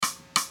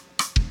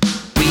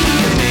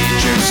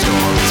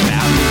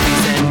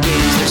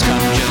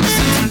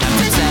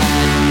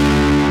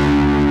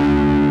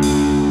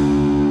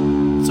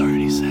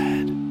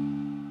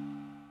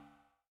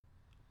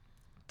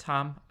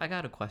Tom, I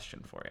got a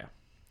question for you.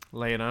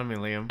 Lay it on me,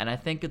 Liam. And I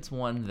think it's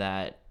one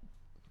that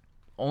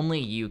only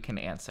you can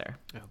answer.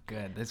 Oh,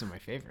 good. These are my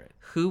favorite.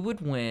 Who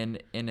would win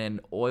in an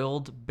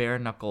oiled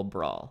bare-knuckle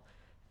brawl?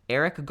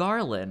 Eric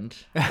Garland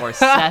or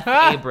Seth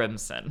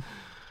Abramson?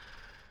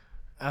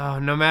 Oh,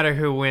 no matter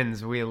who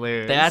wins, we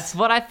lose. That's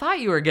what I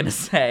thought you were going to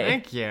say.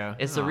 Thank you.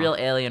 It's a real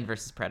Alien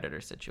versus Predator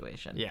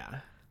situation.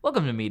 Yeah.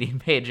 Welcome to Meeting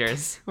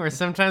Pagers. Where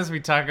sometimes we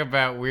talk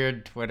about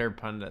weird Twitter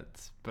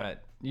pundits,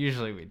 but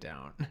usually we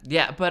don't.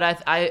 Yeah, but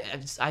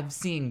I've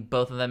seen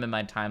both of them in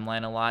my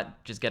timeline a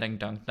lot, just getting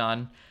dunked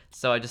on.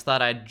 So I just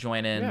thought I'd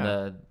join in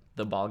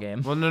the ball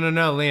game. Well, no,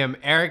 Liam.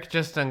 Eric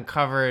just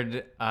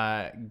uncovered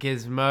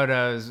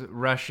Gizmodo's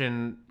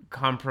Russian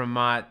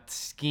compromat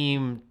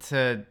scheme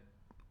to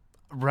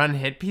run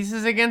hit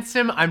pieces against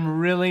him. I'm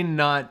really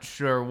not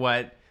sure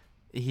what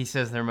he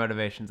says their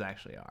motivations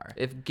actually are.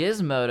 If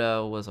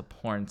Gizmodo was a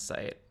porn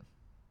site,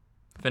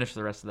 finish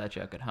the rest of that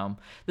joke at home.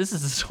 This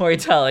is a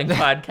storytelling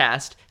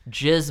podcast.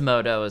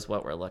 Gizmodo is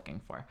what we're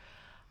looking for.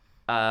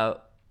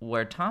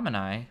 Where Tom and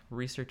I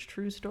research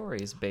true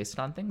stories based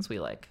on things we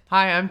like.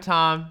 Hi, I'm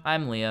Tom.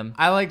 I'm Liam.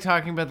 I like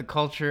talking about the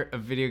culture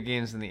of video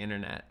games and the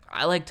internet.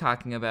 I like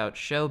talking about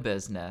show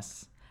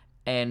business.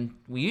 And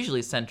we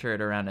usually center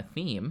it around a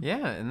theme.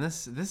 Yeah, and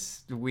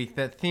this week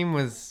that theme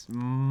was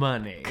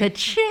money.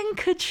 Ka-ching,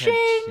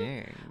 ka-ching.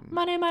 Ka-ching.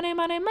 Money, money,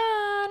 money,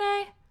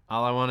 money.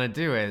 All I want to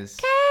do is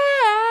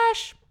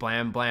cash.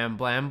 Blam, blam,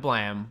 blam,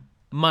 blam.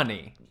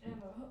 Money.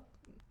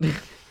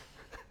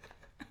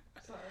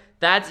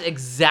 That's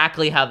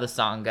exactly how the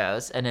song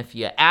goes. And if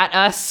you at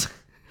us,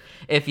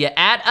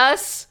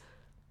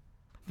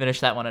 finish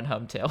that one at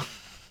home too.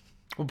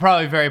 We'll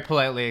probably very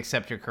politely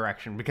accept your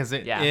correction because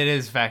it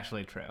is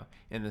factually true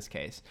in this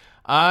case.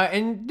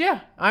 And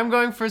yeah, I'm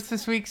going first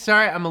this week.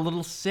 Sorry, I'm a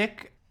little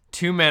sick.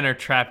 2 men are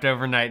trapped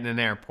overnight in an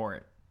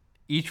airport,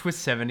 each with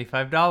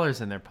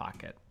 $75 in their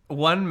pocket.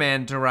 One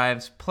man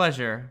derives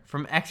pleasure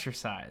from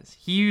exercise.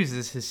 He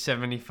uses his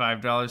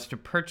 $75 to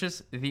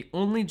purchase the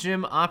only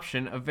gym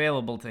option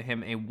available to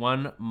him, a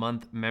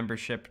 1-month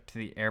membership to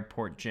the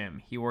airport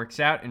gym. He works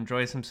out,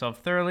 enjoys himself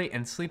thoroughly,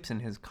 and sleeps in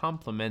his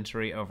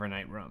complimentary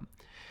overnight room.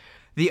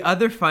 The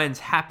other finds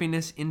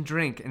happiness in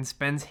drink and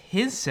spends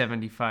his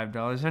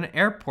 $75 on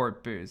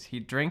airport booze. He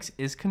drinks,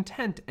 is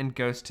content, and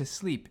goes to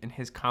sleep in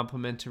his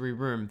complimentary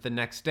room. The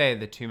next day,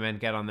 the 2 men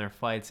get on their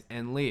flights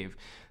and leave.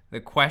 The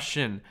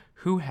question,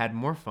 who had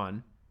more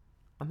fun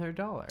on their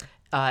dollar?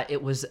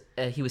 It was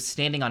he was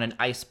standing on an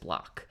ice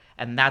block,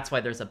 and that's why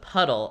there's a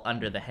puddle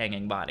under the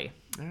hanging body.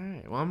 All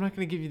right, well, I'm not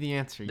going to give you the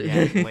answer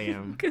yet,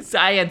 Liam. Because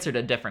I answered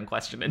a different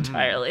question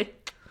entirely.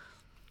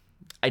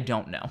 I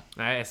don't know.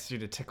 I asked you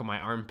to tickle my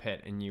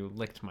armpit, and you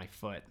licked my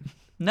foot.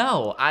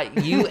 No,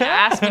 you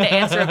asked me to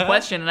answer a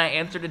question, and I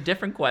answered a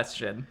different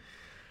question.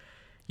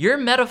 Your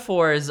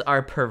metaphors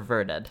are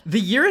perverted. The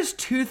year is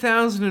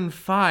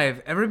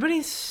 2005.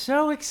 Everybody's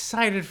so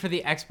excited for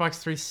the Xbox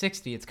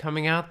 360. It's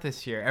coming out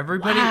this year.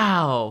 Everybody.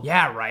 Wow.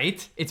 Yeah,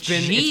 right? It's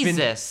been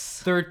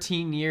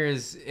 13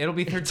 years. It'll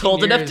be 13 years. It's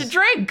old enough to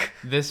drink.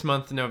 This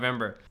month,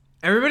 November.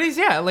 Everybody's,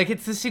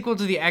 it's the sequel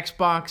to the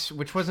Xbox,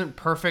 which wasn't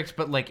perfect,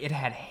 but, it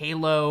had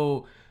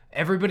Halo.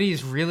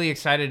 Everybody's really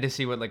excited to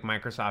see what,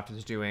 Microsoft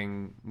is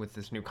doing with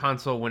this new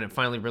console when it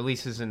finally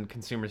releases and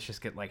consumers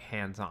just get,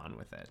 hands-on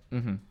with it.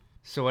 Mm-hmm.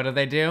 So what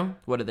do?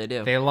 What did they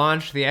do? They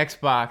launched the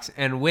Xbox,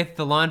 and with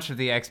the launch of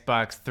the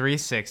Xbox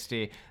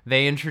 360,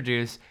 they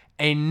introduced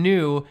a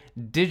new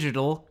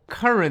digital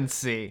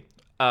currency.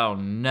 Oh,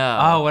 no.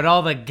 Oh, what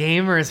all the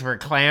gamers were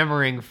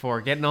clamoring for,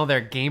 getting all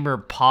their gamer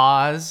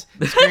paws,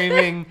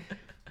 screaming,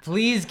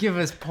 please give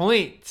us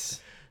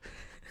points.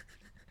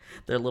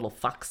 They're little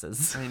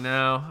foxes. I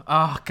know.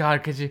 Oh,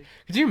 God, could you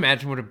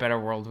imagine what a better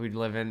world we'd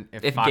live in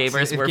if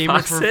gamers were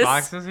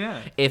foxes?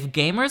 Yeah. If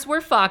gamers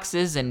were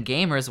foxes and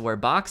gamers were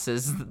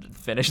boxes,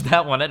 finish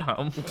that one at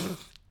home.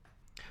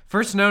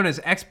 First known as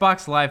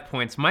Xbox Live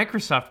Points,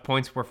 Microsoft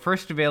Points were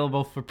first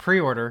available for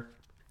pre-order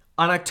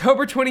on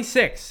October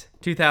 26,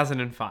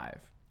 2005.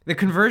 The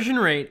conversion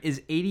rate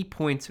is 80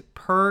 points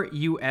per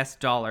US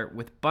dollar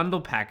with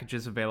bundle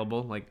packages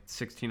available, like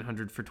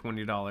 $1,600 for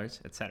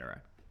 $20,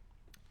 etc.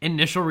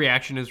 Initial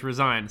reaction is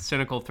resigned.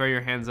 Cynical, throw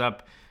your hands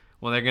up.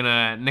 Well, they're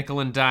gonna nickel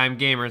and dime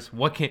gamers.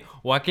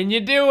 What can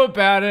you do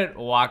about it?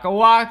 Waka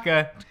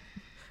waka.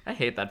 I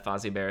hate that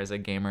Fozzie Bear is a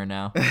gamer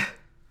now.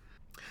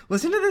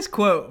 Listen to this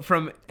quote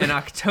from an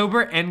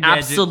October Engadget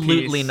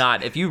Absolutely piece.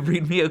 not. If you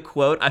read me a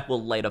quote, I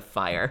will light a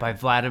fire. By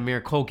Vladimir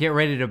Cole. Get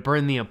ready to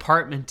burn the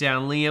apartment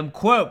down, Liam.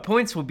 Quote,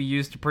 points will be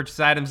used to purchase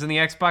items in the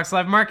Xbox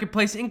Live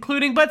Marketplace,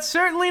 including, but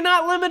certainly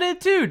not limited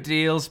to,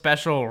 deals,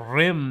 special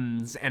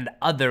rims, and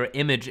other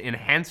image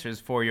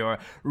enhancers for your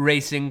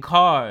racing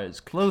cars,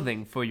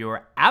 clothing for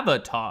your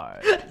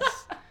avatars.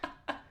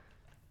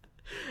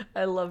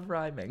 I love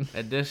rhyming.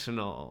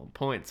 Additional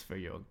points for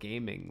your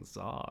gaming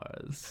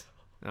czars.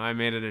 Now I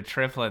made it a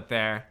triplet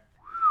there.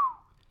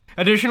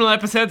 Additional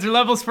episodes or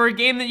levels for a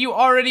game that you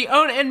already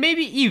own, and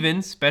maybe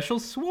even special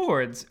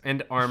swords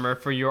and armor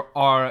for your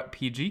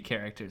RPG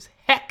characters.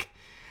 Heck,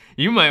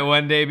 you might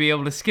one day be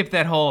able to skip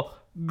that whole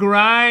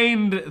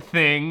grind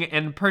thing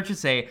and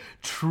purchase a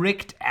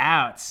tricked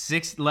out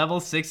level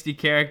 60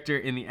 character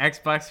in the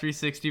Xbox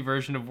 360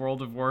 version of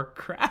World of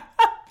Warcraft.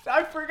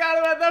 I forgot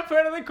about that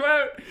part of the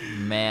quote.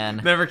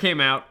 Man. Never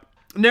came out.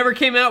 Never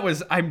came out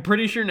was, I'm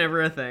pretty sure,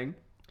 never a thing.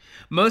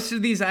 Most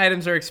of these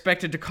items are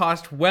expected to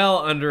cost well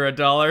under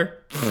 $1,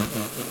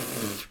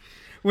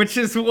 which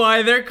is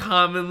why they're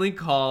commonly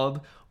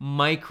called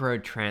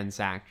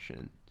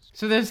microtransactions.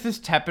 So there's this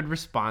tepid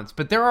response,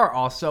 but there are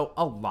also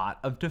a lot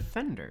of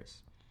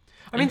defenders.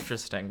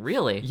 Interesting.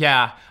 Really?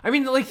 Yeah. I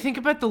mean, like, think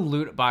about the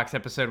loot box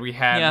episode we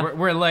had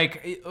where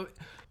like,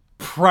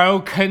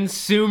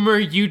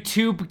 pro-consumer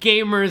YouTube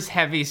gamers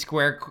heavy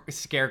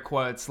scare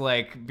quotes,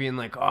 like, being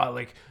like, oh,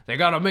 like, they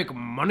gotta make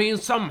money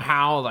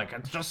somehow. Like,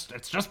 it's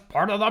just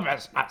part of the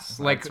business.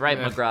 Like, that's right,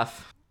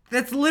 McGruff.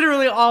 That's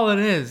literally all it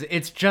is.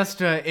 It's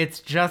just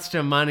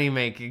a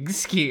money-making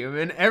scheme.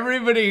 And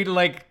everybody,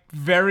 like,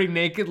 very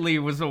nakedly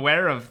was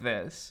aware of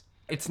this.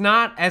 It's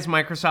not, as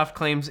Microsoft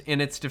claims in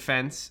its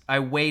defense,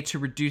 a way to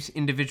reduce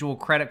individual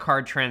credit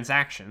card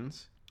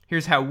transactions.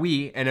 Here's how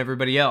we, and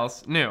everybody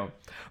else, knew.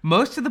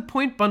 Most of the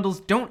point bundles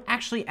don't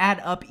actually add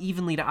up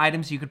evenly to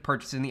items you could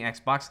purchase in the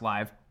Xbox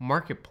Live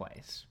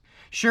Marketplace.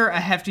 Sure, a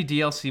hefty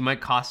DLC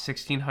might cost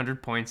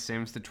 1,600 points,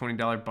 same as the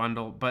 $20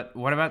 bundle, but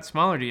what about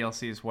smaller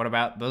DLCs? What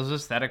about those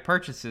aesthetic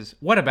purchases?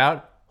 What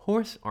about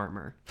horse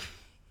armor?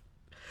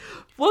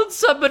 Won't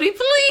somebody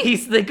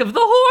please think of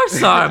the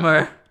horse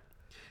armor?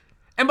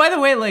 And by the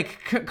way,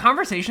 like,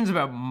 conversations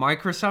about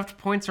Microsoft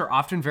points are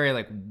often very,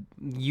 like,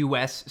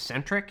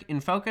 US-centric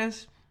in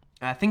focus.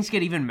 Things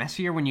get even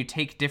messier when you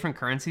take different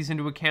currencies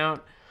into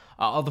account.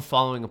 All the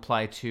following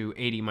apply to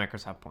 80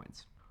 Microsoft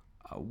points.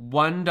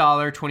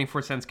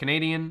 $1.24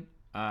 Canadian,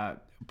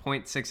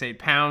 0.68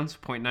 pounds,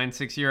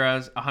 0.96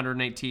 euros,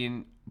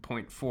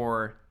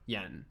 118.4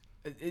 yen.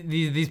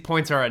 These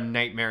points are a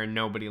nightmare and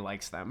nobody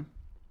likes them.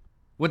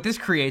 What this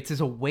creates is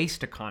a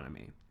waste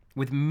economy,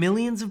 with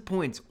millions of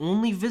points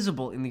only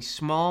visible in these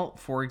small,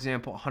 for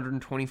example,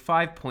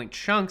 125-point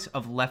chunks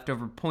of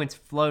leftover points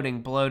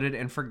floating, bloated,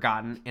 and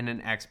forgotten in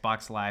an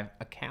Xbox Live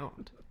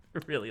account. I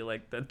really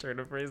like that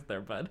turn of phrase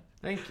there, bud.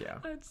 Thank you.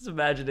 I'm just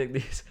imagining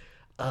these.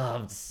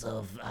 Other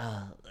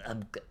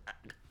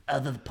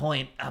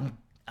point, I'm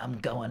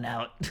going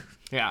out.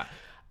 Yeah.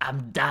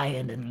 I'm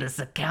dying in this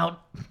account.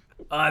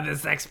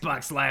 This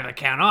Xbox Live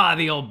account.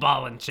 The old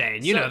ball and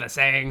chain. You know the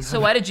saying.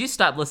 So why did you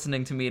stop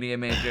listening to Media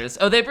Majors?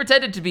 Oh, they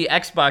pretended to be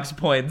Xbox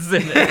points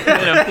in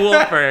a pool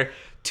for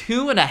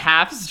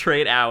 2.5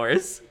 straight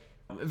hours.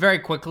 Very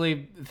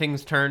quickly,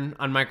 things turn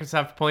on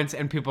Microsoft points,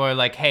 and people are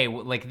like, hey,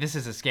 like, this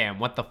is a scam.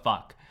 What the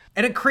fuck?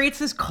 And it creates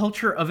this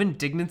culture of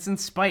indignance and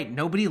spite.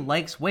 Nobody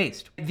likes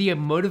waste. The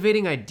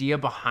motivating idea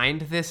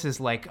behind this is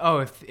like, oh,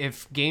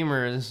 if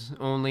gamers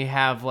only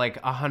have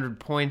like 100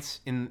 points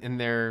in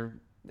their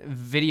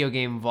video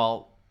game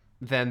vault,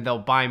 then they'll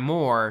buy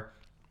more.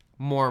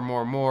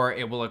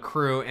 It will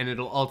accrue, and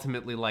it'll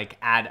ultimately like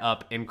add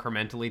up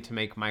incrementally to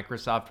make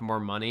Microsoft more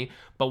money.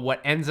 But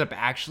what ends up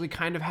actually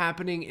kind of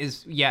happening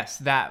is, yes,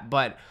 that,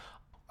 but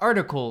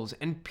articles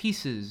and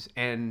pieces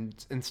and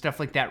stuff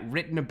like that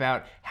written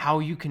about how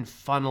you can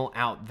funnel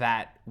out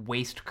that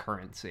waste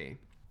currency.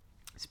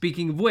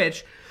 Speaking of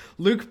which,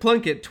 Luke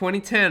Plunkett,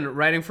 2010,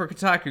 writing for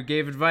Kotaku,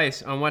 gave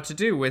advice on what to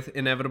do with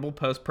inevitable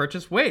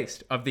post-purchase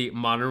waste of the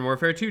Modern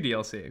Warfare 2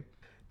 DLC.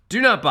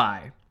 Do not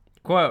buy.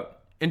 Quote,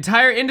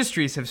 entire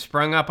industries have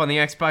sprung up on the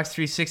Xbox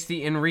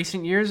 360 in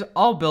recent years,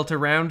 all built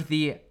around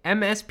the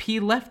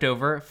MSP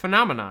leftover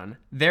phenomenon,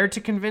 there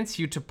to convince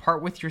you to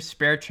part with your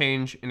spare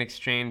change in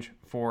exchange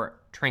for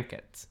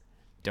trinkets.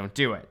 Don't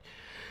do it.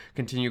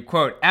 Continue,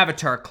 quote,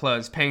 avatar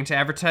clothes, paying to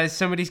advertise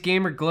somebody's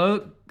game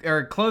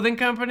or clothing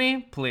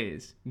company?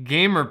 Please.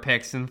 Gamer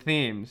picks and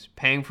themes,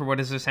 paying for what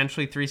is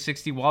essentially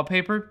 360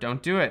 wallpaper?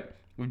 Don't do it.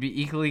 Would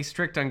be equally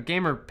strict on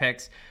gamer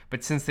picks,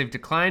 but since they've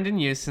declined in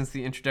use since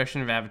the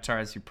introduction of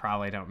avatars, you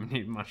probably don't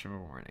need much of a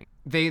warning.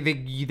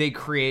 They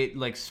create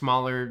like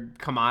smaller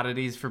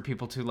commodities for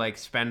people to like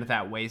spend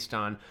that waste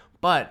on,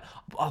 but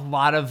a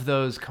lot of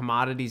those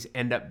commodities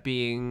end up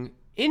being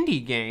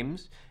indie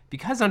games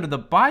because under the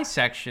buy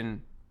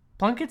section,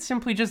 Plunkett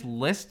simply just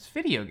lists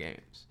video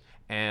games.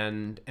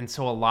 And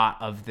so a lot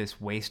of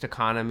this waste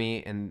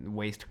economy and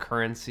waste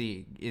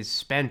currency is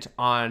spent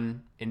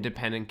on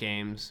independent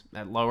games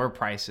at lower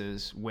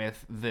prices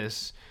with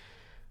this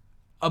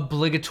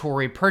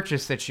obligatory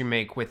purchase that you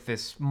make with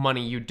this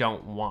money you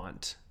don't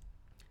want.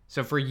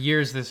 So for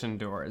years this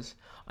endures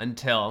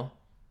until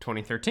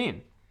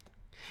 2013.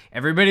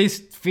 Everybody's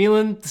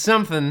feeling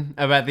something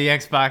about the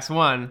Xbox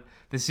One.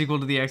 The sequel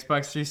to the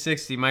Xbox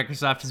 360,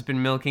 Microsoft has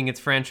been milking its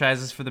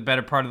franchises for the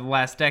better part of the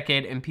last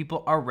decade, and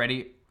people are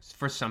ready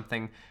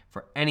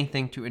for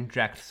anything to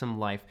inject some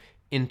life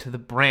into the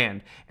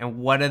brand. And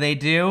what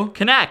do?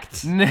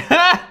 Connect.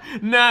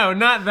 No,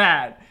 not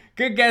that.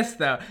 Good guess,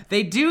 though.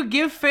 They do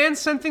give fans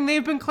something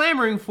they've been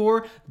clamoring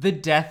for, the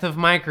death of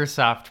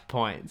Microsoft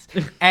points.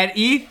 At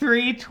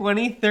E3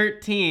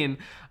 2013,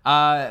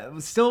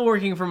 Still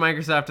working for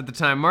Microsoft at the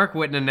time, Mark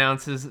Whitten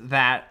announces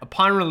that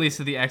upon release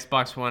of the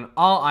Xbox One,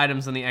 all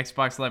items on the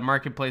Xbox Live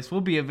Marketplace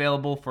will be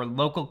available for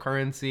local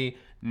currency,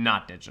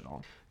 not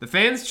digital. The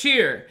fans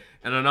cheer,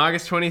 and on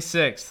August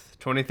 26th,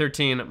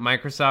 2013,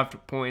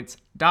 Microsoft points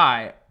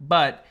die.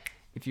 But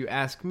if you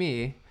ask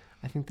me,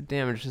 I think the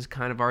damage has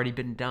kind of already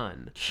been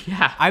done.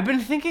 Yeah. I've been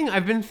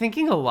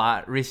thinking a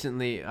lot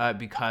recently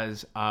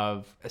because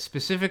of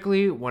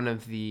specifically one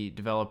of the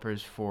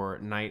developers for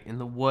Night in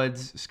the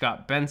Woods,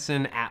 Scott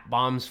Benson, at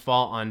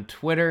BombsFall on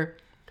Twitter,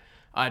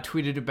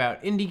 tweeted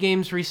about indie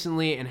games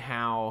recently and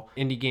how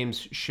indie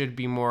games should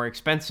be more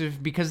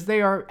expensive because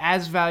they are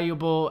as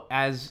valuable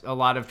as a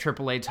lot of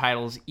AAA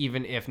titles,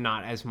 even if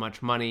not as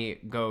much money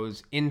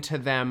goes into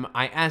them.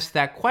 I asked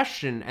that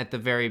question at the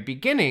very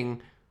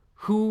beginning.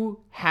 Who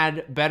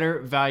had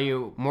better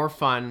value, more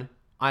fun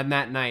on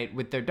that night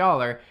with their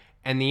dollar?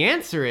 And the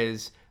answer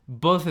is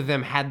both of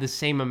them had the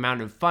same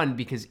amount of fun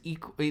because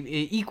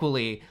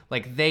equally,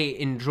 like, they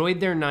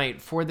enjoyed their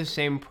night for the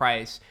same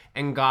price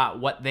and got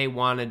what they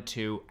wanted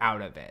to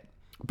out of it.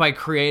 By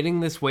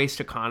creating this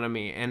waste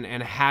economy and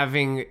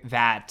having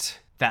that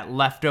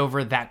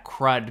leftover, that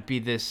crud be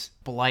this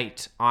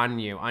blight on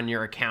you, on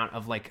your account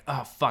of like,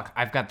 oh fuck,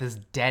 I've got this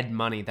dead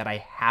money that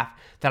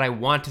I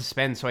want to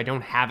spend, so I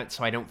don't have it,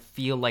 so I don't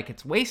feel like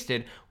it's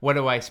wasted. What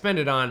do I spend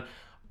it on?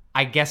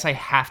 I guess I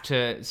have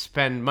to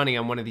spend money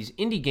on one of these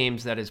indie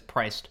games that is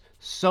priced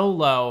so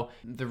low.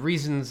 The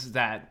reasons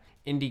that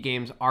indie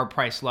games are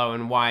priced low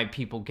and why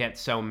people get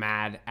so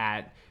mad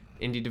at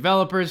indie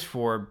developers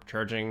for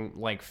charging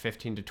like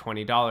 $15 to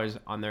 $20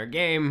 on their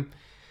game,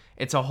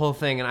 it's a whole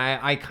thing, and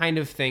I kind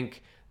of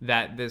think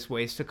that this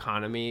waste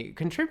economy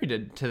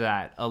contributed to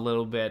that a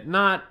little bit.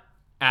 Not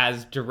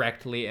as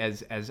directly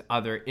as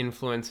other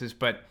influences,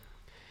 but...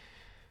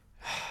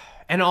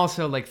 And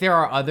also, like, there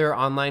are other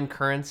online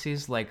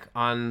currencies, like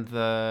on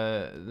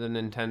the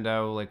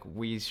Nintendo, like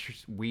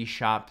Wii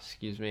Shop,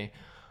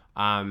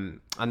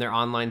 on their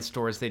online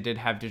stores, they did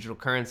have digital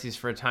currencies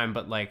for a time,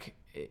 but like,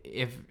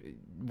 if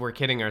we're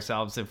kidding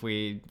ourselves if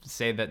we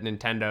say that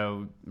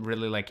Nintendo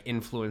really like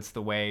influenced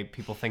the way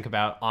people think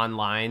about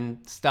online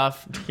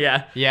stuff.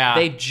 Yeah.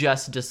 They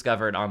just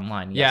discovered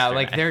online yesterday. Yeah,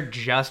 like they're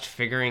just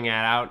figuring it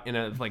out in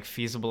a like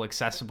feasible,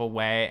 accessible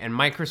way. And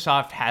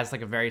Microsoft has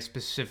like a very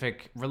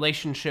specific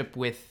relationship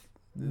with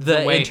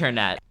the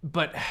internet.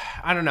 But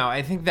I don't know.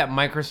 I think that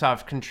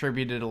Microsoft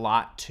contributed a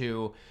lot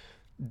to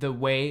the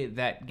way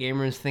that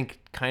gamers think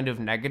kind of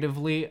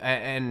negatively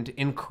and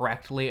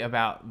incorrectly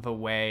about the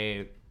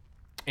way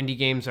indie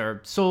games are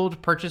sold,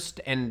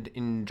 purchased, and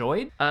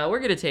enjoyed. We're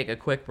going to take a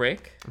quick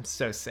break. I'm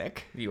so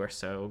sick. You are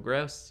so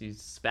gross. You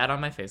spat on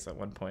my face at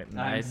one point,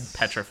 and I'm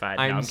petrified.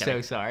 No, I'm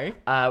so sorry.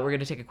 We're going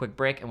to take a quick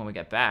break, and when we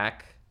get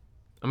back...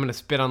 I'm going to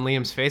spit on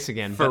Liam's face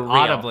again, but real.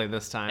 Audibly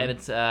this time. And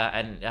it's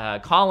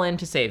call in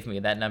to save me.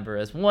 That number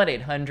is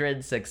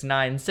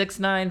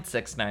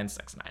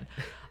 1-800-6969-6969.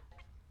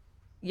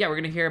 Yeah, we're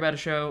going to hear about a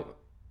show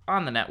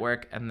on the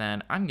network, and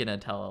then I'm going to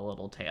tell a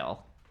little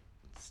tale.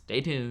 Stay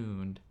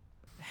tuned.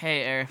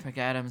 Hey, Eric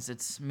McAdams,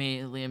 it's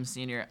me, Liam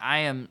Sr. I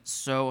am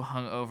so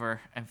hungover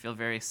and feel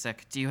very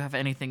sick. Do you have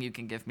anything you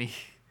can give me?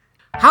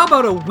 How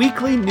about a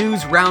weekly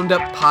news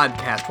roundup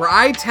podcast where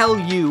I tell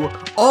you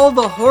all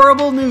the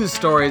horrible news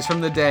stories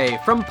from the day,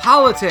 from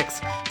politics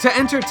to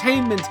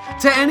entertainment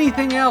to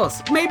anything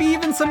else. Maybe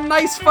even some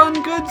nice,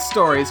 fun, good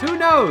stories. Who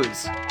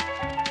knows?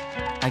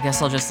 I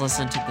guess I'll just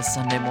listen to the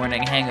Sunday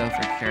Morning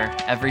Hangover Cure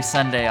every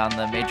Sunday on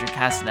the Major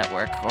Cast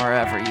Network or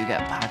wherever you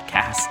get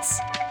podcasts.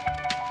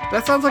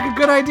 That sounds like a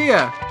good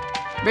idea.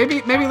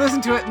 Maybe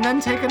listen to it and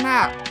then take a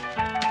nap.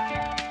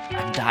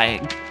 I'm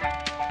dying.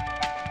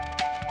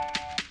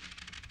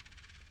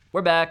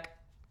 We're back.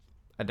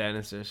 A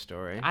dinosaur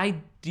story.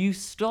 You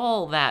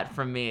stole that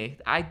from me.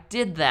 I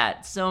did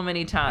that so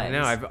many times. I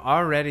know, I've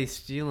already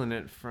stolen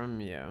it from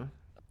you.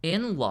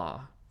 In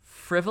law,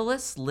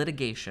 frivolous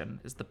litigation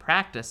is the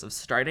practice of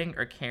starting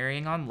or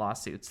carrying on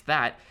lawsuits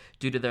that,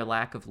 due to their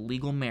lack of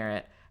legal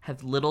merit,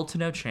 have little to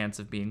no chance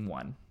of being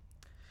won.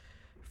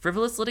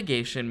 Frivolous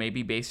litigation may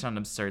be based on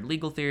absurd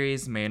legal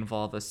theories, may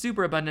involve a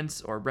superabundance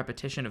or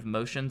repetition of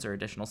motions or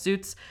additional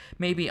suits,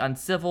 may be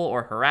uncivil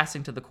or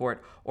harassing to the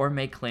court, or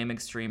may claim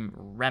extreme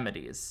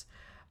remedies.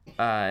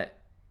 A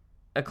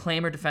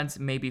claim or defense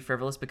may be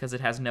frivolous because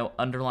it has no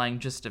underlying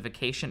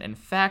justification in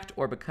fact,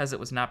 or because it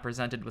was not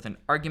presented with an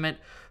argument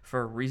for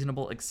a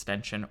reasonable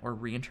extension or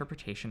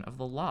reinterpretation of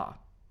the law.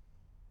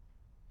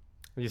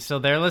 Are you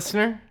still there,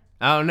 listener?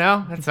 Oh,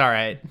 no? That's all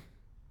right.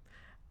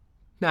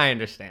 I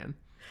understand.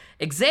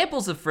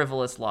 Examples of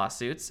frivolous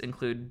lawsuits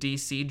include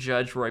D.C.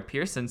 Judge Roy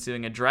Pearson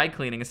suing a dry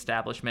cleaning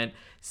establishment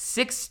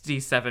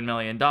 $67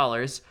 million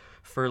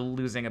for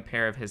losing a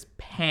pair of his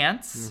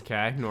pants.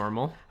 Okay,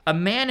 normal. A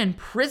man in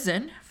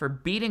prison for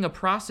beating a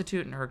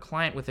prostitute and her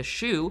client with a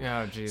shoe.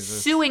 Oh,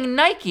 Jesus. Suing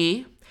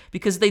Nike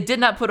because they did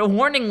not put a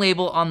warning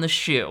label on the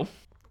shoe.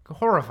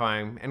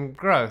 Horrifying and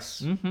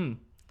gross. Mm-hmm.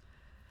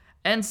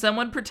 and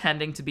someone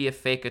pretending to be a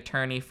fake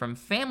attorney from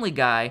Family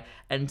Guy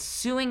and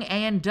suing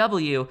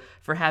A&W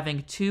for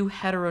having too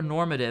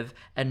heteronormative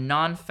and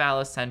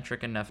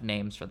non-phallocentric enough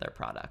names for their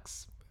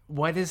products.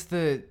 What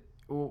do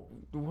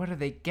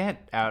they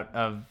get out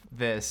of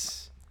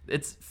this?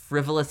 It's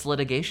frivolous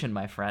litigation,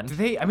 my friend. Do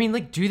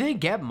they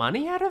get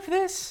money out of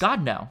this?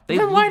 God, no. They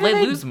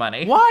lose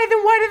money. Why?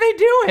 Then why do they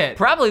do it?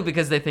 Probably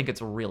because they think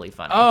it's really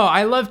funny. Oh,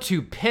 I love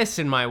to piss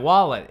in my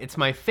wallet. It's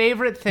my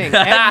favorite thing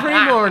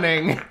every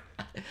morning.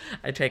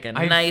 I take a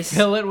nice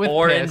fill it with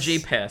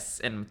orangey piss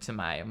into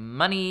my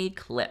money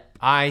clip.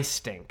 I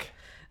stink.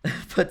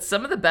 But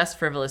some of the best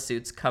frivolous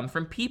suits come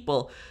from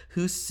people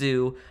who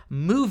sue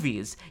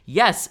movies.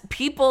 Yes,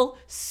 people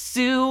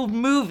sue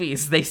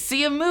movies. They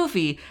see a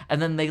movie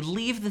and then they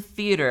leave the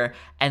theater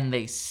and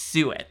they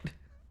sue it.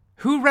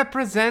 Who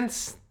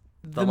represents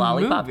the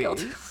Lollipop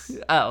movies?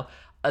 Guild? Oh,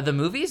 the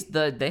movies?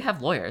 They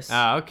have lawyers.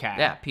 Oh, okay.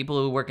 Yeah,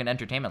 people who work in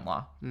entertainment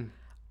law.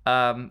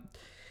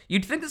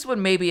 You'd think this would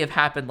maybe have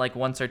happened like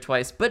once or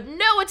twice, but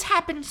no, it's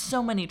happened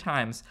so many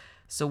times.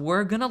 So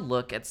we're going to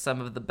look at some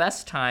of the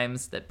best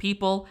times that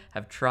people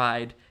have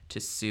tried to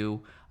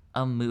sue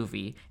a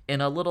movie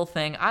in a little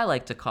thing I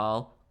like to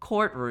call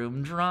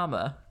courtroom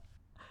drama.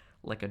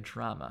 Like a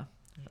drama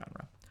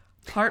genre.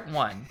 Part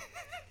 1.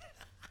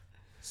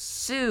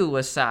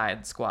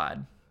 Suicide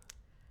Squad.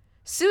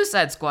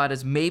 Suicide Squad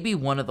is maybe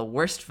one of the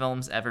worst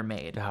films ever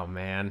made. Oh,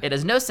 man. It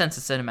has no sense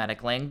of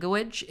cinematic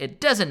language,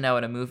 it doesn't know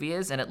what a movie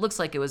is, and it looks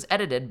like it was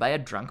edited by a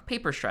drunk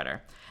paper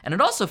shredder. And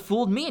it also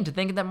fooled me into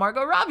thinking that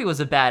Margot Robbie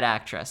was a bad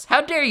actress.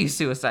 How dare you,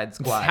 Suicide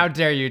Squad? How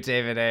dare you,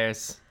 David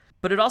Ayers?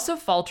 But it also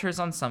falters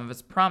on some of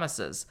its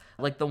promises,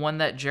 like the one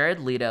that Jared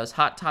Leto's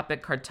Hot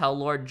Topic cartel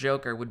lord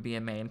Joker would be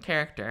a main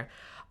character.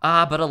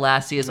 But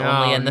alas, he is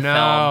only in the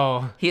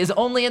film. He is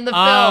only in the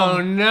film.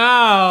 Oh,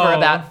 no. For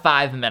about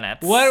 5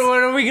 minutes. What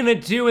are we going to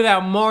do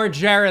without more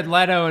Jared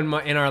Leto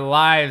in our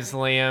lives,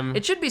 Liam?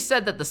 It should be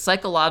said that the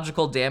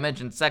psychological damage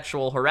and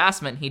sexual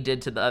harassment he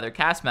did to the other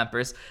cast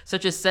members,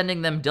 such as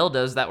sending them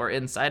dildos that were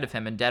inside of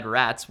him and dead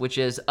rats, which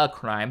is a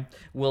crime,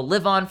 will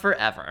live on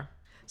forever.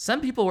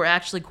 Some people were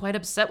actually quite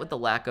upset with the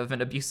lack of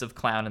an abusive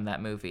clown in that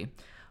movie.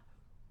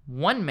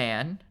 One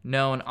man,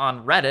 known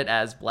on Reddit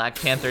as Black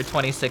Panther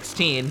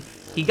 2016,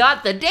 he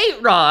got the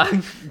date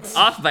wrong,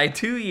 off by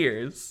 2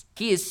 years.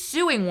 He is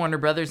suing Warner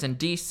Brothers and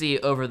DC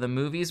over the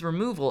movie's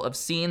removal of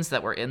scenes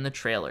that were in the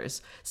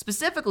trailers,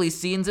 specifically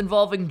scenes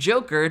involving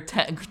Joker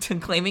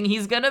claiming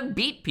he's gonna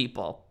beat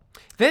people.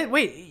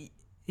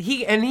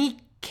 He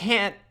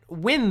can't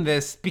win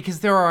this because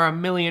there are a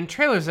million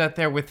trailers out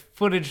there with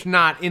footage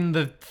not in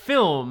the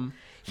film.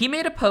 He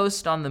made a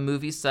post on the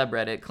movie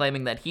subreddit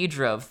claiming that he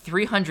drove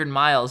 300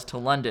 miles to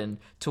London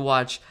to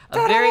watch a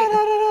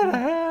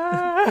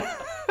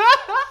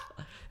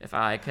If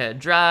I could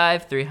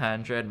drive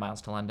 300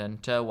 miles to London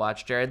to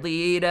watch Jared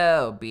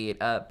Leto beat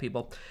up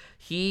people.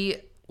 He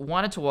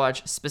wanted to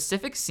watch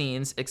specific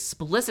scenes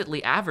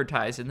explicitly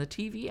advertised in the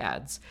TV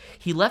ads.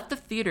 He left the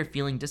theater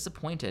feeling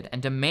disappointed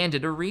and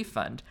demanded a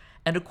refund.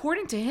 And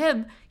according to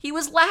him, he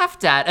was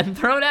laughed at and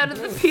thrown out of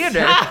the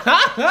theater.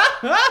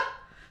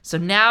 So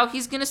now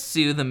he's going to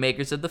sue the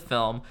makers of the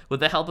film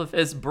with the help of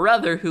his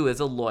brother, who is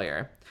a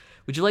lawyer.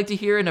 Would you like to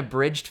hear an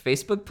abridged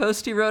Facebook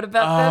post he wrote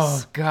about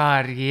this? Oh,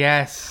 God,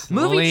 yes.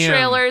 Movie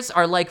trailers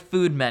are like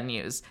food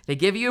menus. They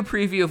give you a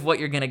preview of what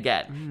you're going to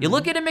get. You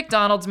look at a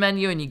McDonald's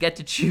menu and you get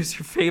to choose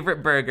your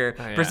favorite burger,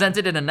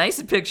 presented in a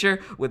nice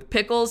picture with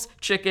pickles,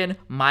 chicken,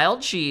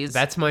 mild cheese.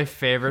 That's my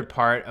favorite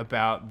part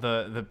about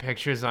the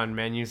pictures on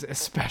menus,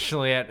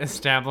 especially at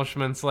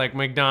establishments like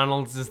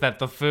McDonald's, is that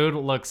the food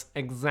looks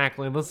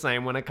exactly the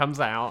same when it comes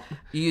out.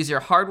 You use your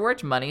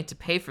hard-worked money to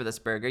pay for this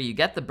burger. You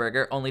get the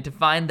burger only to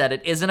find that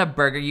it isn't a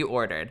burger you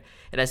ordered.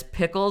 It has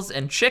pickles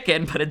and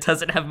chicken, but it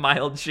doesn't have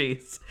mild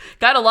cheese.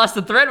 Kind of lost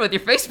the thread with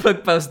your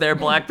Facebook post there,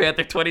 Black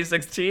Panther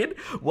 2016.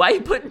 Why are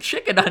you putting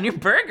chicken on your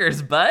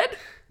burgers, bud?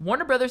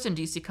 Warner Brothers and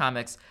DC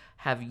Comics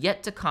have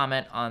yet to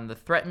comment on the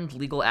threatened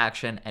legal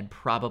action and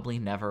probably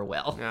never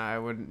will. I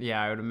would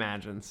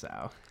imagine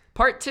so.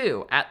 Part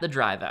 2, at the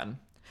drive-in.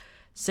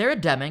 Sarah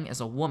Deming is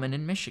a woman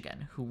in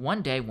Michigan who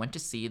one day went to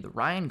see the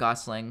Ryan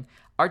Gosling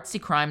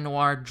artsy crime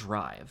noir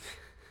Drive.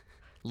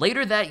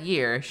 Later that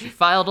year, she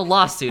filed a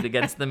lawsuit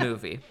against the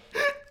movie.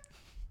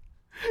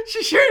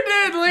 She sure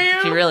did,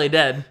 Liam. She really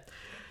did.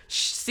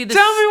 Tell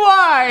me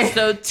why.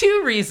 So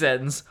 2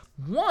 reasons.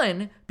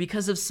 One,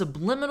 because of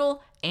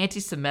subliminal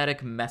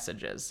anti-Semitic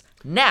messages.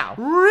 Now.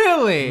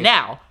 Really?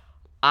 Now,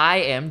 I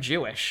am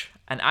Jewish,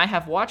 and I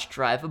have watched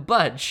Drive a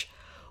bunch.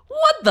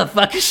 What the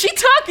fuck is she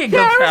talking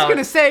about? I was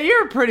gonna say,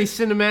 you're pretty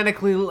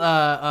cinematically,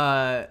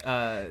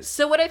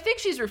 So what I think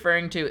she's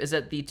referring to is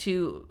that the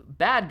 2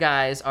 bad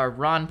guys are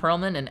Ron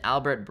Perlman and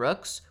Albert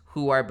Brooks,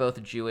 who are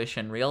both Jewish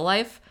in real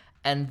life,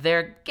 and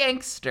they're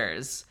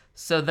gangsters,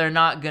 so they're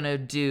not gonna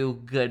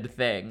do good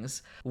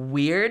things.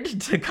 Weird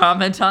to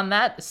comment on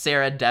that,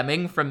 Sarah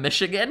Deming from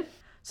Michigan.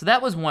 So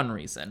that was one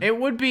reason. It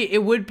would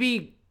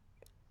be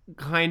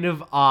kind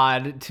of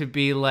odd to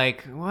be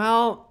like,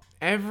 well,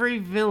 every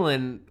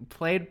villain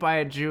played by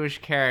a Jewish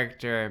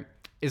character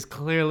is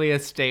clearly a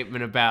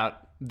statement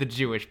about the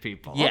Jewish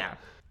people. Yeah.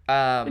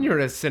 And you're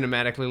a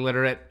cinematically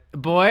literate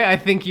boy. I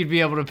think you'd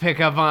be able to pick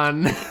up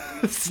on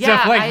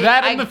stuff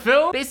that in the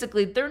film.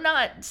 Basically, they're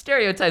not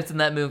stereotypes in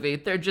that movie.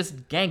 They're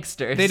just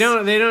gangsters. They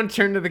don't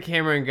turn to the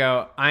camera and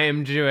go, "I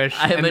am Jewish,"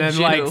 and then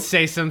Jew. like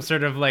say some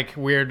sort of like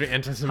weird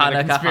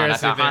anti-Semitic conspiracy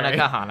theory.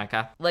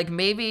 Hanukkah. Like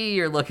maybe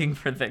you're looking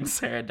for things,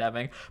 Sarah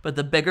Deming, but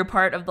the bigger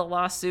part of the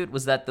lawsuit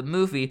was that the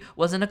movie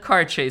wasn't a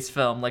car chase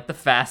film like the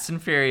Fast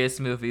and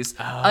Furious movies.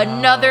 Oh.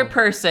 Another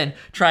person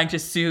trying to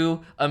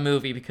sue a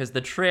movie because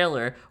the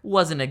trailer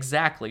wasn't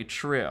exactly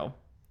true.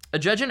 A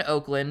judge in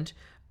Oakland,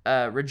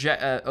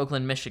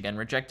 Michigan,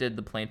 rejected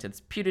the plaintiff's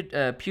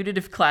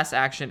putative class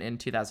action in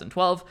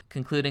 2012,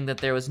 concluding that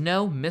there was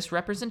no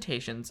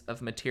misrepresentations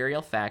of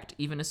material fact,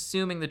 even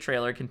assuming the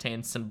trailer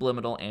contained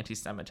subliminal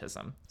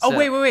anti-Semitism.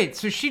 Wait.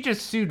 So she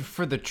just sued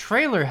for the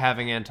trailer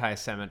having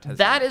anti-Semitism.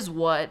 That is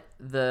what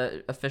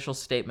the official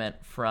statement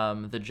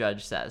from the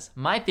judge says.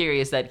 My theory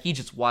is that he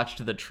just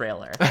watched the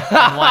trailer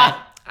and went,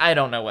 I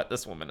don't know what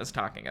this woman is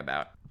talking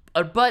about.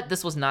 But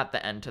this was not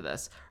the end to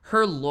this.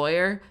 Her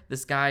lawyer,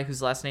 this guy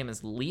whose last name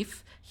is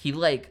Leaf, he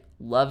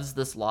loves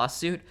this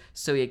lawsuit,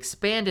 so he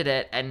expanded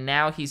it, and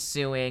now he's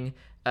suing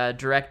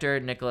director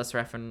Nicholas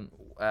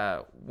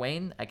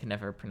Wayne. I can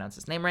never pronounce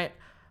his name right.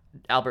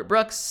 Albert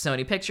Brooks,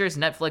 Sony Pictures,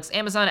 Netflix,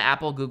 Amazon,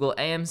 Apple, Google,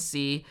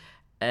 AMC,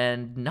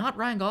 and not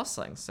Ryan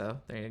Gosling.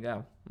 So there you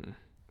go.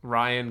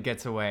 Ryan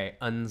gets away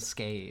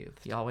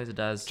unscathed. He always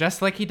does.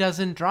 Just like he does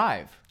in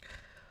Drive.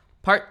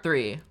 Part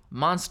 3,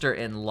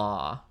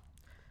 Monster-in-Law.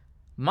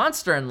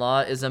 Monster-in-Law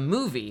is a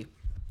movie.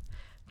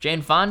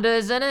 Jane Fonda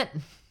is in it.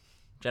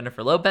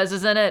 Jennifer Lopez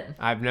is in it.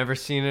 I've never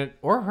seen it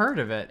or heard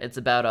of it. It's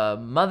about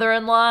a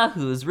mother-in-law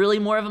who's really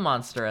more of a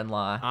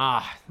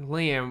monster-in-law.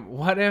 Liam,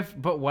 what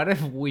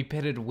if we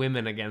pitted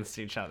women against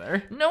each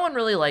other? No one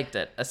really liked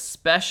it,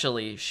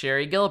 especially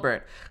Sherry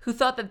Gilbert, who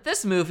thought that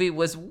this movie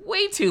was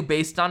way too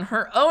based on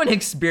her own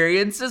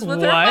experiences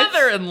with her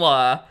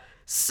mother-in-law.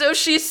 So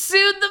she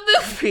sued the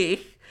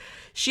movie.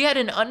 She had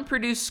an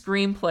unproduced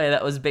screenplay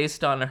that was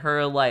based on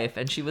her life,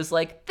 and she was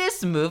like,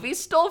 this movie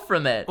stole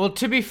from it. Well,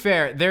 to be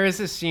fair, there is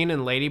a scene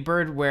in Lady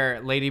Bird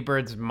where Lady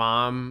Bird's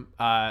mom,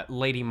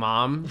 Lady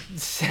Mom,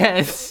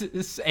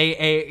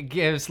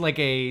 gives like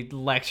a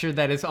lecture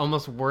that is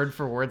almost word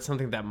for word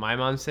something that my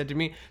mom said to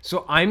me.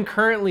 So I'm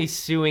currently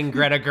suing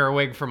Greta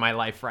Gerwig for my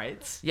life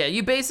rights. Yeah,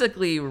 you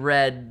basically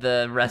read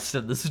the rest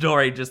of the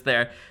story just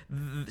there.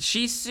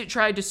 She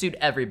tried to sue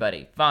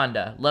everybody.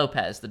 Fonda,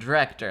 Lopez, the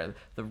director,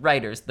 the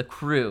writers, the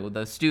crew,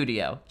 the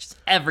studio, just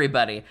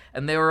everybody.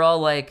 And they were all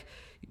like,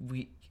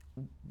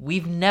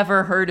 we've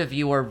never heard of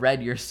you or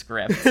read your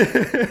script.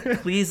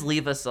 Please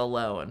leave us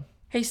alone.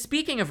 Hey,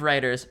 speaking of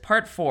writers,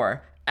 part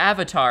 4,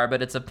 Avatar,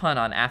 but it's a pun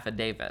on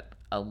affidavit,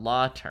 a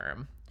law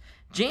term.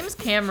 James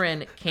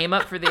Cameron came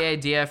up for the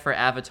idea for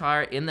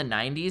Avatar in the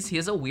 90s. He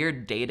has a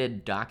weird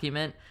dated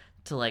document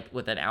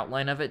with an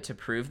outline of it to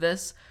prove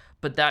this.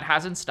 But that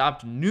hasn't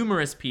stopped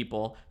numerous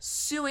people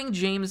suing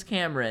James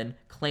Cameron,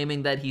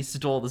 claiming that he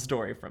stole the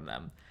story from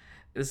them.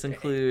 This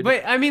includes...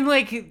 But, I mean,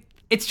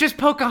 it's just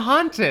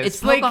Pocahontas. It's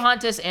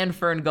Pocahontas and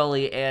Fern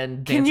Gully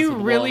and Dances Can you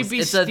with really Wolves. be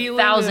It's stealing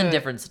 1,000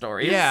 different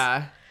stories.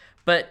 Yeah.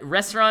 But a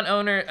restaurant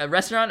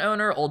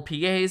owner, old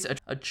PAs,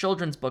 a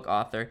children's book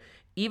author,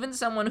 even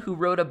someone who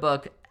wrote a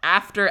book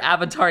after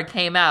Avatar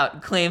came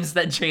out claims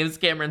that James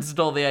Cameron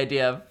stole the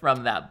idea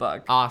from that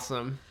book.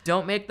 Awesome.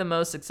 Don't make the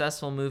most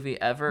successful movie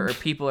ever, or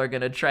people are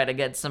going to try to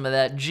get some of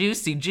that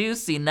juicy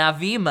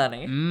Na'vi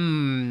money.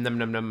 Num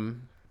num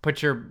num.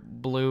 Put your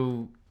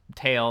blue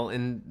tail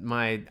in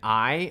my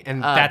eye,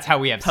 and that's how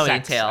we have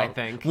ponytail. Sex, I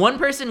think. One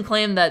person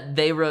claimed that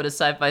they wrote a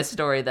sci-fi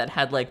story that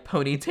had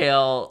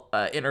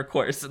ponytail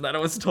intercourse, and that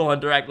it was stolen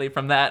directly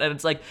from that. And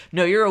it's like,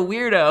 no, you're a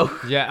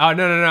weirdo. Yeah. Oh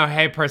no.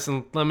 Hey,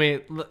 person, let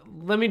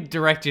me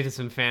direct you to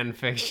some fan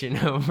fiction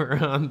over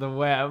on the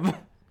web.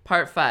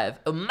 Part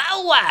 5.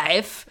 My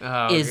wife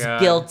is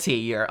guilty,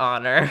 Your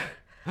Honor.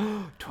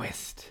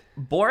 Twist.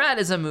 Borat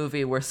is a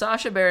movie where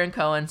Sacha Baron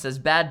Cohen says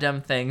bad,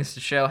 dumb things to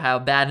show how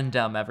bad and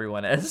dumb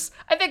everyone is.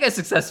 I think I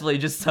successfully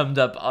just summed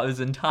up his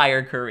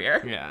entire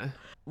career. Yeah.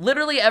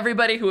 Literally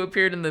everybody who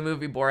appeared in the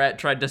movie Borat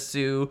tried to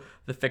sue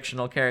the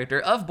fictional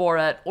character of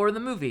Borat or the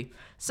movie.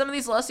 Some of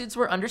these lawsuits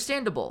were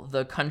understandable.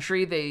 The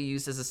country they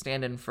used as a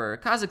stand-in for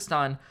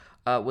Kazakhstan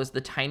was the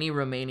tiny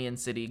Romanian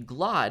city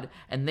Glad,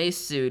 and they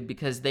sued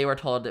because they were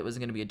told it was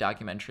going to be a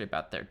documentary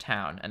about their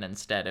town, and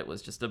instead it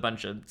was just a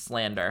bunch of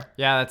slander.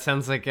 Yeah, that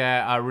sounds like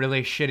a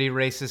really shitty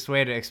racist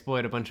way to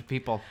exploit a bunch of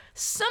people.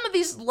 Some of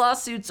these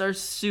lawsuits are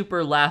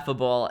super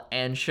laughable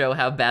and show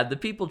how bad the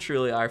people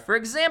truly are. For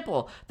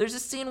example, there's a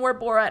scene where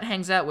Borat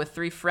hangs out with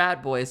 3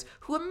 frat boys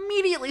who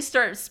immediately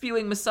start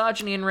spewing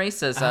misogyny and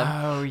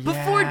racism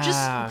before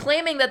just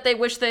claiming that they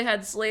wish they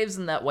had slaves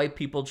and that white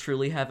people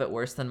truly have it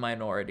worse than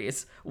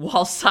minorities.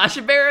 While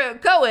Sacha Baron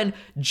Cohen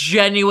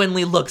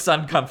genuinely looks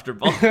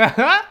uncomfortable.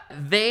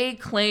 They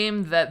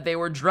claim that they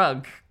were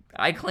drunk.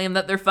 I claim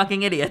that they're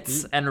fucking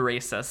idiots and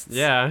racists.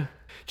 Yeah.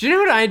 Do you know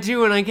what I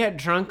do when I get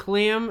drunk,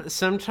 Liam?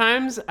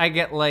 Sometimes I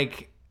get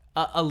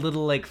a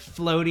little like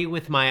floaty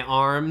with my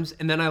arms,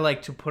 and then I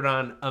like to put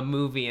on a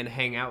movie and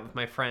hang out with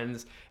my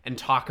friends and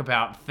talk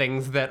about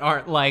things that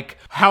aren't like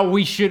how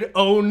we should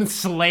own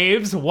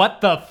slaves.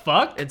 What the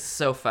fuck? It's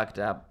so fucked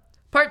up.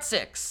 Part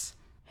 6.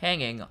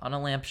 Hanging on a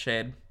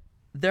lampshade.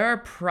 There are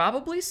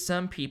probably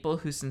some people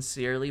who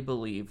sincerely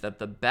believe that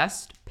the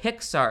best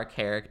Pixar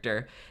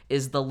character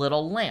is the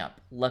little lamp,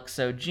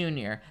 Luxo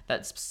Jr.,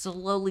 that's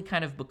slowly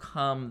kind of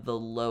become the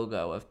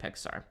logo of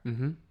Pixar.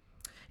 Mm-hmm.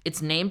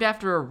 It's named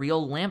after a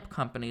real lamp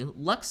company,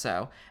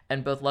 Luxo,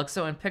 and both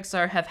Luxo and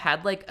Pixar have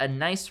had like a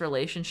nice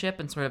relationship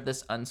and sort of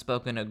this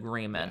unspoken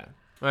agreement.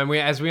 Yeah. And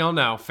as we all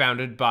know,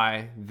 founded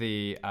by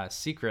the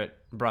secret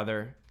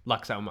brother,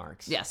 Luxo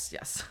Marx. Yes.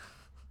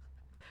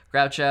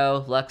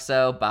 Groucho,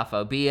 Luxo,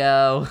 Bafo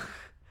Bio.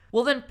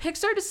 Well, then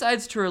Pixar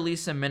decides to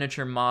release a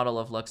miniature model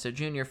of Luxo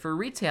Jr. for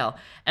retail,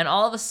 and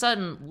all of a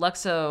sudden,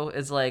 Luxo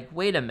is like,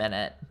 wait a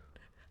minute,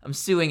 I'm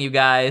suing you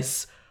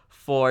guys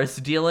for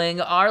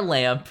stealing our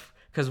lamp,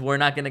 because we're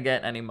not going to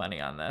get any money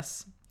on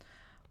this.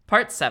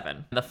 Part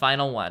 7, the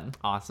final one.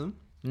 Awesome.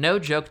 No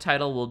joke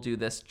title will do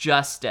this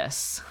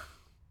justice.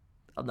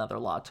 Another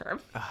law term.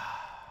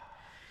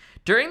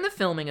 During the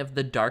filming of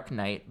The Dark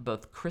Knight,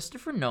 both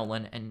Christopher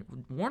Nolan and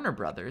Warner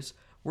Brothers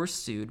were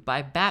sued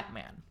by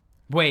Batman.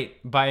 Wait,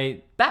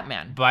 by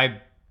Batman. By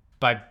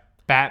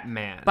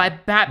Batman. By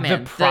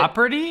Batman. The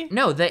property?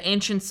 No, the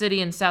ancient city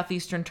in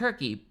southeastern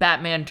Turkey,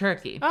 Batman,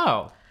 Turkey.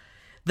 Oh.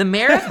 The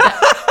mayor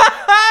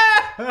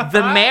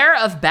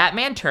of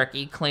Batman,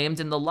 Turkey claimed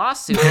in the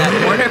lawsuit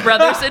that Warner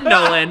Brothers and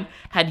Nolan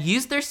had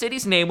used their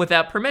city's name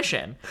without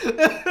permission.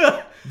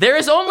 There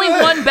is only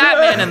one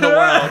Batman in the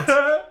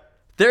world.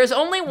 There is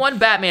only one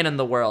Batman in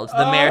the world,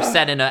 the mayor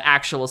said in an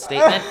actual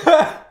statement.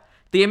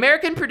 The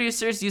American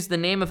producers used the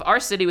name of our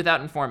city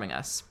without informing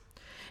us.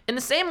 In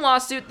the same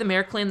lawsuit, the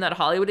mayor claimed that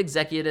Hollywood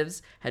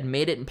executives had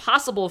made it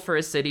impossible for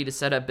his city to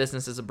set up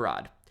businesses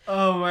abroad.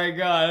 Oh my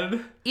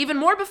God. Even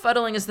more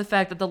befuddling is the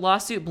fact that the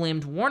lawsuit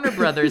blamed Warner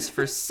Brothers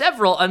for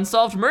several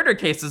unsolved murder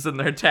cases in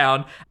their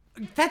town.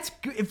 That's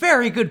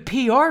very good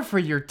PR for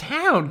your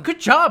town.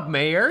 Good job,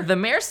 Mayor. The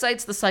mayor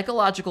cites the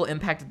psychological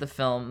impact of the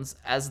films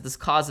as the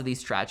cause of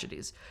these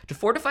tragedies. To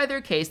fortify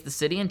their case, the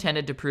city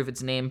intended to prove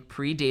its name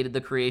predated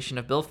the creation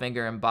of Bill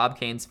Finger and Bob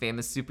Kane's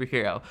famous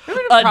superhero.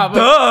 It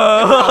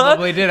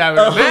probably did, I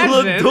would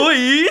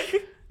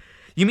imagine.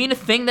 You mean a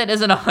thing that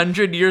isn't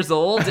 100 years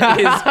old is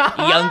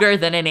younger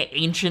than an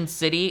ancient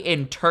city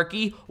in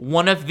Turkey,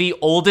 one of the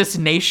oldest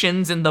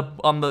nations on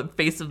the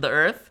face of the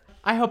earth?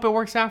 I hope it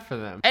works out for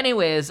them.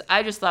 Anyways,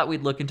 I just thought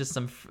we'd look into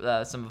some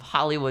of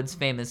Hollywood's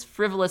famous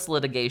frivolous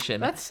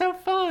litigation. That's so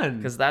fun.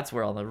 Because that's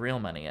where all the real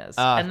money is.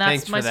 And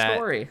that's my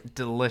story.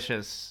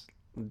 Delicious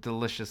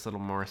little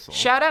morsel.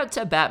 Shout out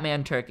to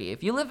Batman Turkey.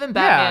 If you live in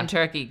Batman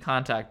Turkey,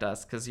 contact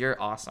us because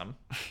you're awesome.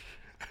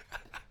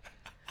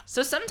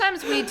 So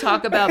sometimes we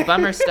talk about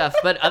bummer stuff,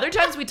 but other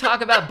times we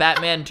talk about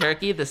Batman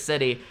Turkey, the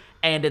city,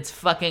 and it's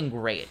fucking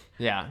great.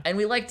 Yeah. And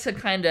we like to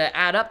kind of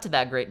add up to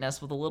that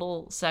greatness with a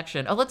little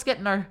section. Oh, let's get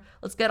on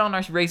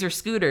our Razor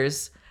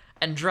scooters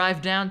and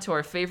drive down to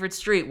our favorite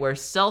street where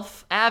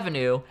Self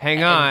Avenue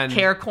and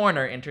Care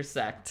Corner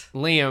intersect.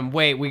 Liam,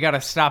 wait, we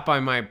gotta stop by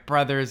my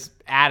brother's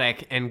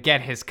attic and get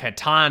his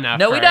katana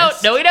No,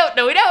 first. we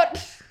don't.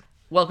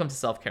 Welcome to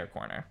Self-Care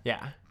Corner.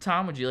 Yeah.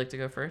 Tom, would you like to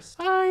go first?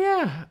 Oh,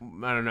 yeah.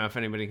 I don't know if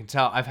anybody can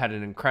tell. I've had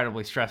an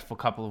incredibly stressful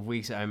couple of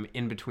weeks. I'm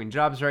in between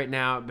jobs right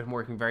now. I've been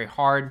working very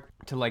hard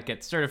to,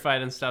 get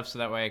certified and stuff so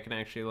that way I can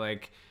actually,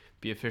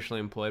 be officially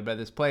employed by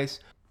this place.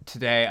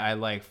 Today,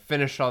 I,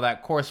 finished all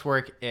that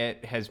coursework.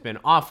 It has been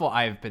awful.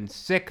 I've been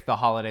sick. The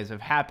holidays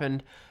have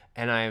happened.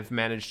 And I've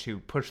managed to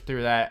push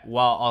through that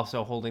while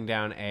also holding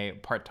down a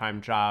part-time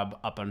job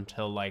up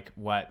until,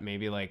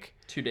 maybe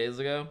 2 days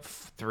ago?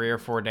 3 or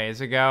 4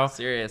 days ago.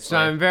 Seriously. So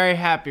I'm very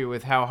happy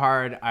with how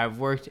hard I've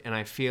worked, and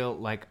I feel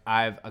like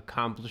I've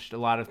accomplished a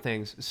lot of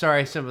things.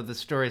 Sorry, some of the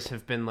stories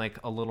have been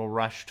a little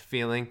rushed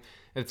feeling.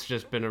 It's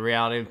just been a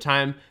reality of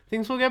time.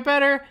 Things will get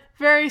better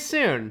very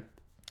soon.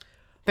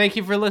 Thank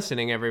you for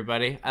listening,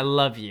 everybody. I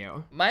love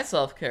you. My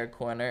self-care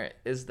corner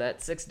is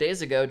that 6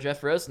 days ago, Jeff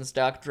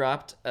Rosenstock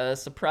dropped a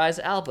surprise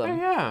album. Oh,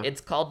 yeah.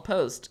 It's called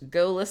Post.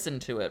 Go listen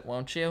to it,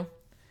 won't you?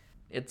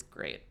 It's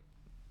great.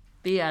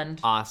 The end.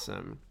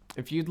 Awesome.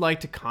 If you'd like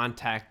to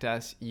contact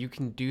us, you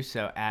can do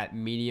so at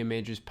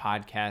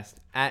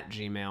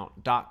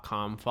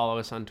MediaMajorsPodcast@gmail.com. Follow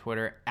us on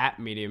Twitter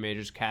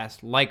 @MediaMajorsCast.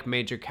 Like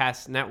Major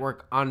Cast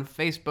Network on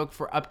Facebook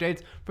for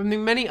updates from the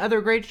many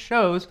other great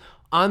shows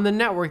on the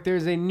network.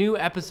 There's a new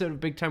episode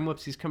of Big Time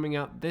Whoopsies coming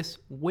out this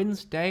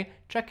Wednesday.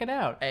 Check it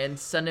out. And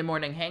Sunday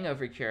Morning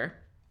Hangover Cure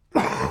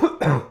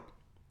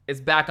is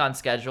back on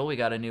schedule. We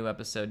got a new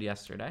episode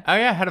yesterday. Oh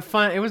yeah,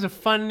 it was a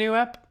fun new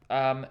ep.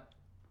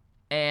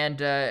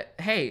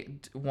 Hey,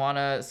 want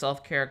a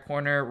self-care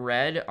corner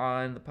read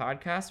on the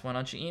podcast? Why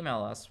don't you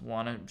email us?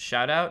 Want a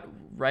shout out?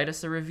 Write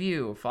us a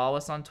review. Follow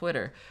us on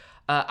Twitter.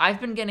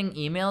 I've been getting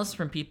emails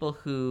from people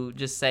who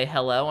just say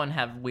hello and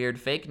have weird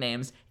fake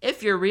names.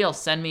 If you're real,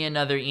 send me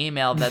another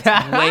email that's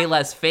way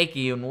less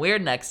fakey and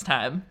weird next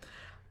time.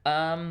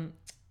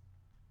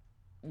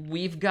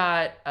 we've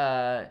got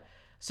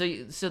so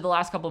the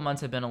last couple of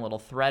months have been a little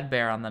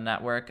threadbare on the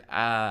network.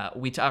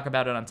 We talk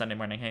about it on Sunday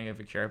Morning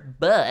Hangover Cure,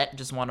 but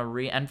just want to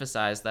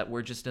re-emphasize that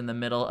we're just in the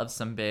middle of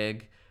some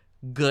big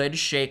good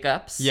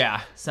shakeups.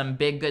 Yeah. Some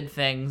big good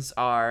things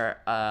are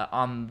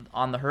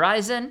on the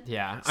horizon.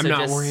 Yeah. So I'm not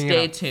just working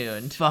stay in a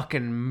tuned.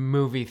 fucking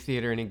movie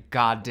theater any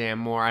goddamn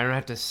more. I don't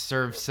have to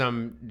serve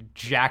some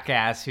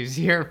jackass who's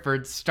here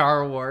for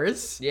Star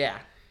Wars. Yeah.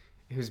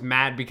 Who's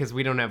mad because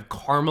we don't have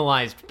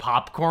caramelized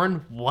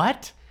popcorn.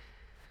 What?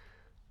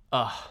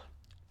 Ugh.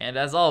 And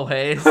as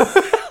always, on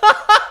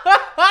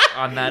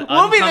that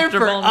We'll be there for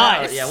uncomfortable note,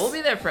 us. yeah, we'll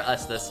be there for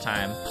us this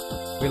time.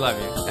 We love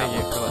you. Thank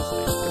you for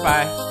listening.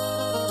 Goodbye.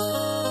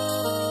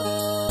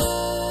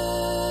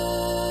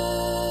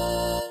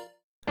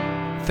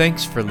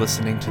 Thanks for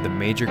listening to the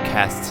Major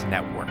Casts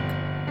Network.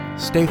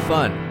 Stay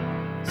fun,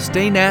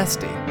 stay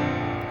nasty,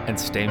 and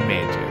stay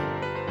major.